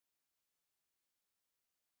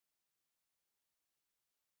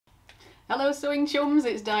Hello sewing chums,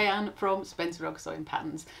 it's Diane from Spencer Ogg Sewing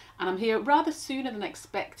Patterns, and I'm here rather sooner than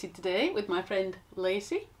expected today with my friend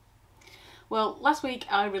Lacey. Well, last week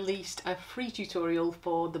I released a free tutorial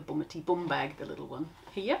for the Bummity BumBag, the little one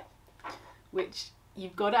here, which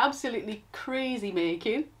you've got absolutely crazy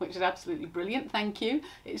making, which is absolutely brilliant, thank you.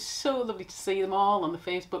 It's so lovely to see them all on the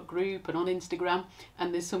Facebook group and on Instagram,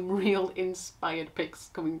 and there's some real inspired pics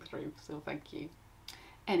coming through, so thank you.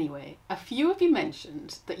 Anyway, a few of you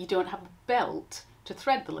mentioned that you don't have a belt to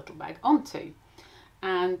thread the little bag onto,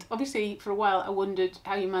 and obviously for a while I wondered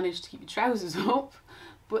how you managed to keep your trousers up,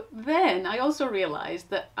 but then I also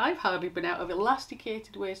realised that I've hardly been out of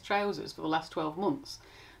elasticated waist trousers for the last 12 months.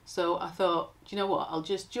 So I thought, do you know what, I'll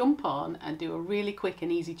just jump on and do a really quick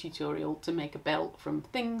and easy tutorial to make a belt from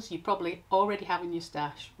things you probably already have in your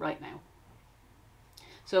stash right now.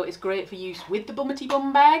 So it's great for use with the Bummity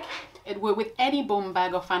BumBag, it'd work with any bum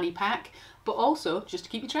bag or fanny pack, but also just to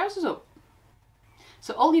keep your trousers up.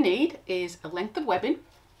 So all you need is a length of webbing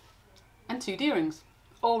and 2 D-rings,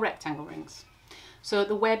 or rectangle rings. So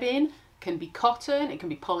the webbing can be cotton, it can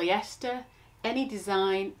be polyester, any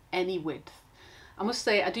design, any width. I must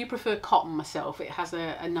say I do prefer cotton myself, it has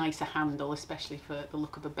a nicer handle, especially for the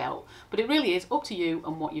look of a belt, but it really is up to you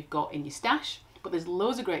and what you've got in your stash. But there's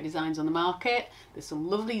loads of great designs on the market, there's some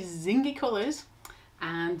lovely zingy colours,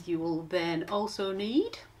 and you will then also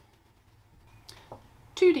need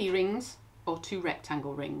 2 D-rings or 2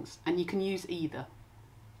 rectangle rings, and you can use either.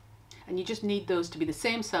 And you just need those to be the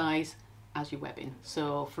same size as your webbing.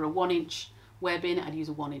 So for a 1-inch webbing, I'd use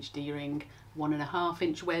a 1-inch D-ring,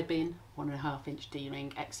 1.5-inch webbing, 1.5-inch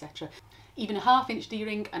D-ring, etc. Even a 1/2-inch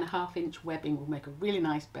D-ring and a 1/2-inch webbing will make a really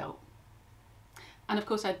nice belt. And of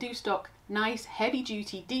course I do stock nice heavy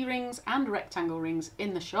duty D-rings and rectangle rings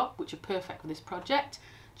in the shop, which are perfect for this project.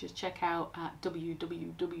 Just check out at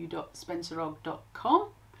www.spencerogg.com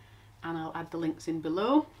and I'll add the links in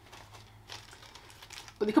below.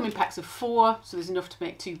 But they come in packs of 4, so there's enough to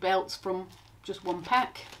make 2 belts from just 1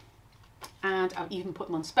 pack. And I've even put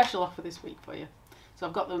them on special offer this week for you. So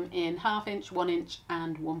I've got them in 1/2-inch, 1-inch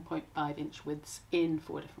and 1.5-inch widths in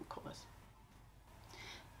 4 different colours.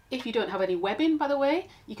 If you don't have any webbing, by the way,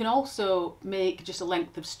 you can also make just a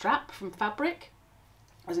length of strap from fabric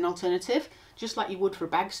as an alternative, just like you would for a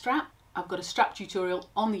bag strap. I've got a strap tutorial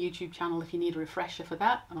on the YouTube channel if you need a refresher for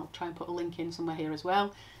that, and I'll try and put a link in somewhere here as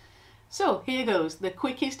well. So here goes, the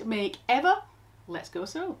quickest make ever. Let's go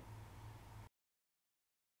sew.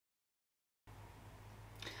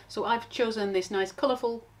 So I've chosen this nice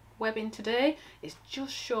colourful webbing today. It's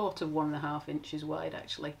just short of 1.5 inches wide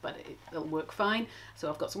actually, but it'll work fine. So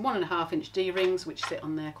I've got some 1.5-inch D-rings which sit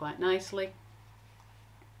on there quite nicely.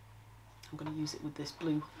 I'm going to use it with this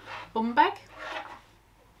blue bum bag.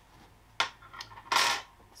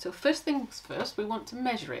 So first things first, we want to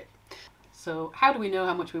measure it. So how do we know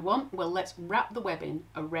how much we want? Well, let's wrap the webbing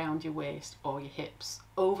around your waist or your hips,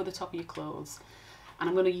 over the top of your clothes. And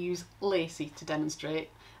I'm going to use Lacey to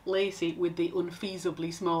demonstrate. Lacey with the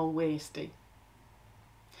unfeasibly small waistie.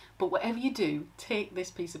 But whatever you do, take this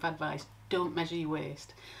piece of advice, don't measure your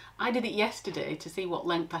waist. I did it yesterday to see what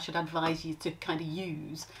length I should advise you to kind of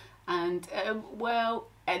use, and well,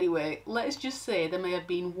 anyway, let's just say there may have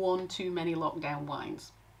been 1 too many lockdown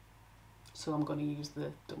wines, so I'm going to use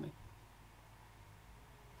the dummy.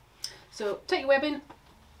 So take your webbing,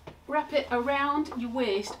 wrap it around your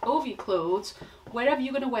waist, over your clothes, wherever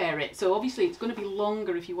you're going to wear it. So obviously it's going to be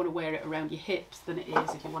longer if you want to wear it around your hips than it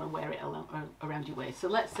is if you want to wear it around your waist. So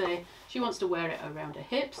let's say she wants to wear it around her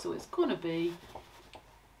hips, so it's going to be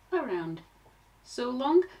around so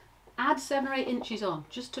long. Add 7 or 8 inches on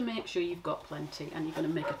just to make sure you've got plenty, and you're going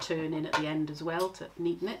to make a turn in at the end as well to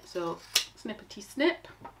neaten it. So snippety snip.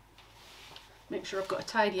 Make sure I've got a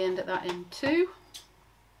tidy end at that end too.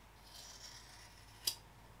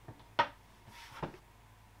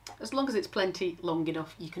 As long as it's plenty long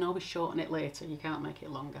enough, you can always shorten it later, you can't make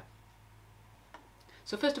it longer.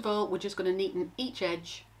 So first of all, we're just going to neaten each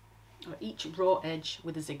edge, or each raw edge,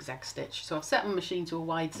 with a zigzag stitch. So I've set my machine to a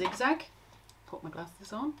wide zigzag. Put my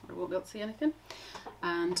glasses on, or I won't be able to see anything.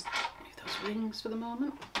 And move those rings for the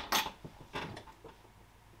moment.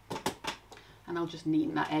 And I'll just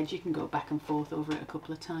neaten that edge. You can go back and forth over it a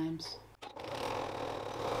couple of times.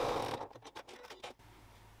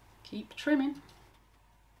 Keep trimming.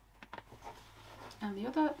 And the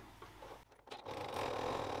other.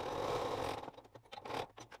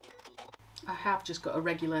 I have just got a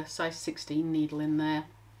regular size 16 needle in there.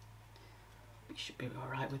 You should be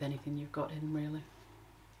alright with anything you've got in, really.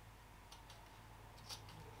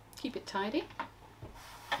 Keep it tidy.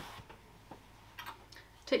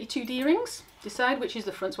 Take your 2 D-rings, decide which is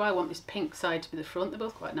the front. So I want this pink side to be the front. They're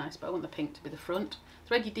both quite nice, but I want the pink to be the front.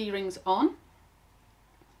 Thread your D-rings on.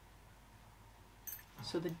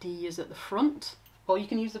 So the D is at the front. Or you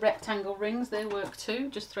can use the rectangle rings, they work too.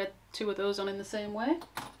 Just thread 2 of those on in the same way.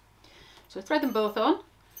 So thread them both on,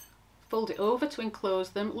 fold it over to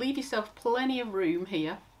enclose them, leave yourself plenty of room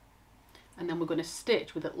here, and then we're going to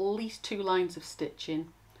stitch with at least 2 lines of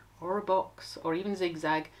stitching, or a box, or even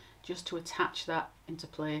zigzag, just to attach that into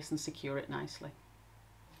place and secure it nicely.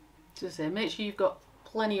 So as I say, make sure you've got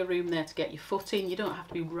plenty of room there to get your foot in. You don't have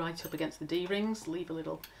to be right up against the D-rings, leave a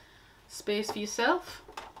little space for yourself.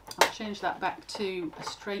 I'll change that back to a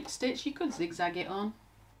straight stitch. You could zigzag it on.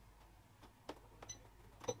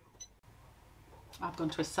 I've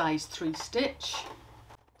gone to a size 3 stitch.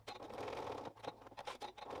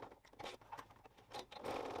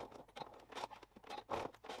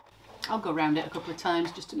 I'll go around it a couple of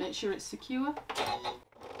times just to make sure it's secure.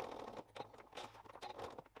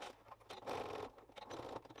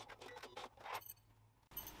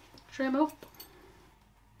 Trim up.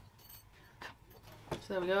 So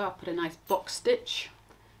there we go, I'll put a nice box stitch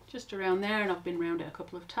just around there, and I've been around it a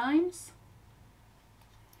couple of times.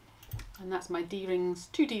 And that's my D-rings,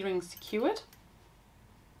 2 D-rings secured.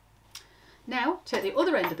 Now take the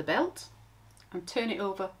other end of the belt and turn it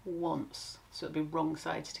over once, so it'll be wrong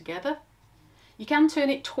sides together. You can turn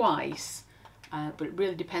it twice, but it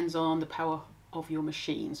really depends on the power of your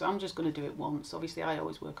machine. So I'm just going to do it once. Obviously I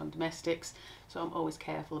always work on domestics, so I'm always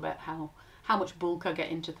careful about how much bulk I get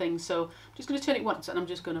into things. So I'm just going to turn it once, and I'm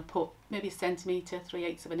just going to put maybe a centimetre,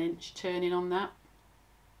 3/8 of an inch turning on that.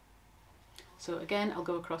 So again, I'll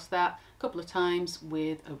go across that a couple of times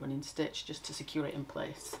with a running stitch just to secure it in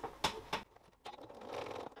place.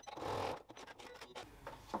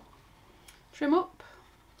 Trim up,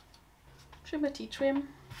 trimity trim,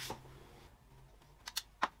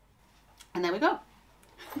 and there we go.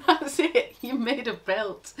 That's it, you made a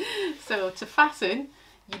belt. So to fasten,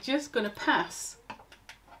 you're just going to pass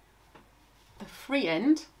the free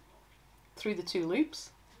end through the 2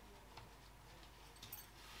 loops,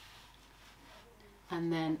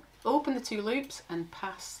 and then open the 2 loops and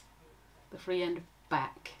pass the free end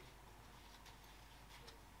back.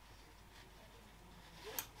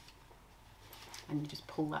 And you just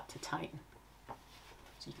pull that to tighten.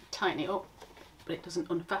 So you can tighten it up, but it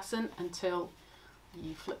doesn't unfasten until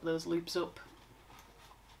you flip those loops up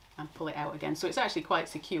and pull it out again. So it's actually quite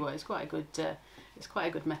secure. It's quite a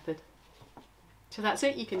good method. So that's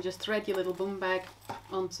it. You can just thread your little bum bag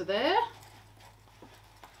onto there.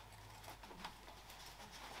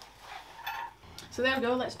 So there we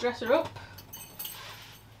go. Let's dress her up.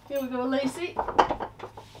 Here we go, Lacey. I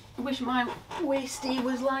wish my waistie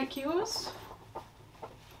was like yours.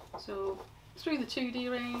 So through the 2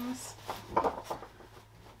 D-rings,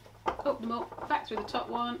 open them up, back through the top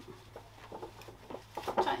one,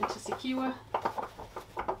 tighten to secure.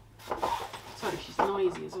 Sorry, she's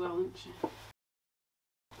noisy as well, isn't she?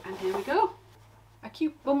 And here we go, a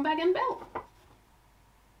cute bum bag and belt.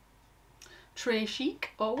 Tray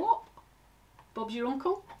chic or what? Bob's your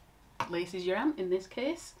uncle, Lacey's your aunt in this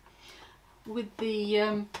case. With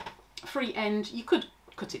the free end, you could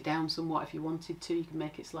cut it down somewhat if you wanted to. You can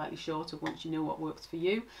make it slightly shorter once you know what works for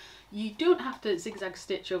you. You don't have to zigzag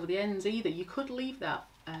stitch over the ends either. You could leave that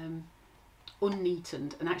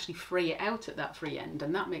unneatened and actually fray it out at that free end,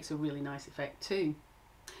 and that makes a really nice effect too.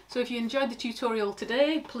 So if you enjoyed the tutorial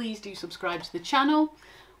today, please do subscribe to the channel.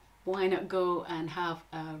 Why not go and have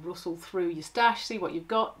a rustle through your stash, see what you've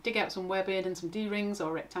got, dig out some webbing and some D-rings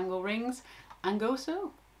or rectangle rings, and go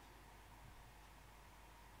sew.